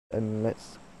and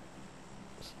let's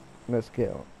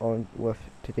get on with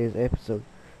today's episode.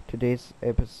 Today's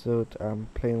episode, I'm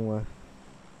playing with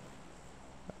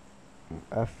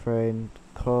a friend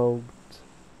called.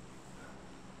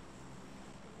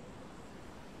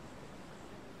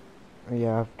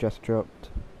 Yeah, I've just dropped.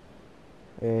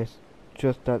 It's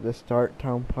just at the start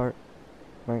town part,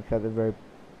 like at the very,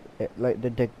 like the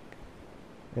dig.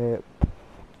 Uh,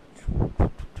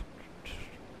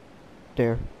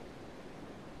 there.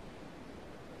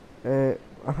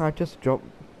 I just dropped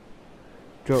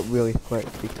really quick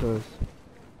because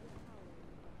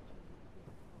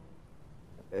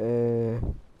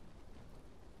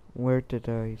where did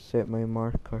I set my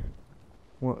marker?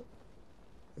 What?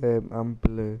 I'm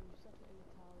blue.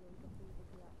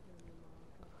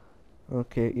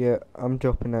 Okay, yeah, I'm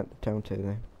dropping at the town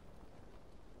today.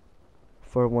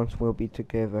 For once we'll be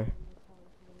together.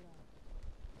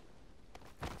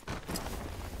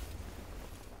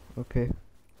 Okay.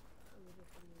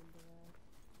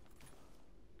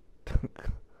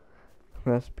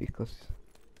 That's because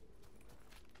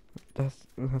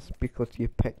you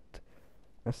picked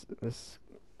this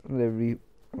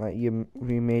like you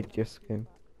remade your skin.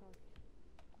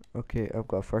 Okay, I've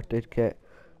got a first aid kit.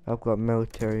 I've got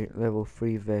military level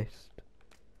 3 vest.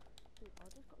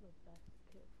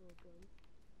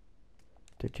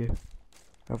 Did you?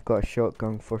 I've got a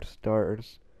shotgun for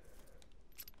starters.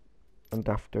 And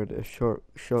after the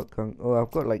shotgun, oh, I've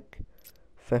got like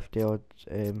 50 odd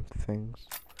things.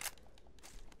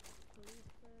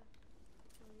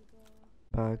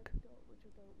 Bag.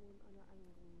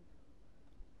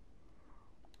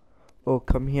 Oh,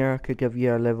 come here, I could give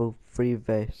you a level 3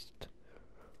 vest.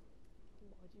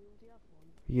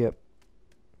 Yep.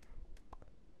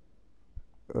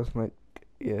 I was like,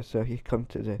 yeah, so you come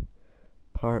to the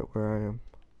part where I am.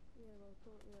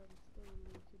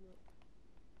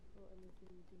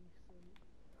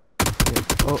 Yep.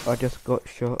 Oh, I just got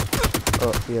shot.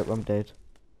 Oh, yep, I'm dead.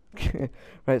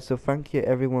 Right, so thank you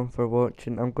everyone for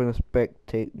watching. I'm gonna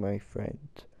spectate my friend.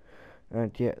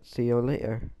 And yeah, see you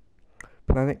later.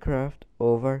 PlanetCraft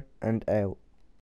over and out.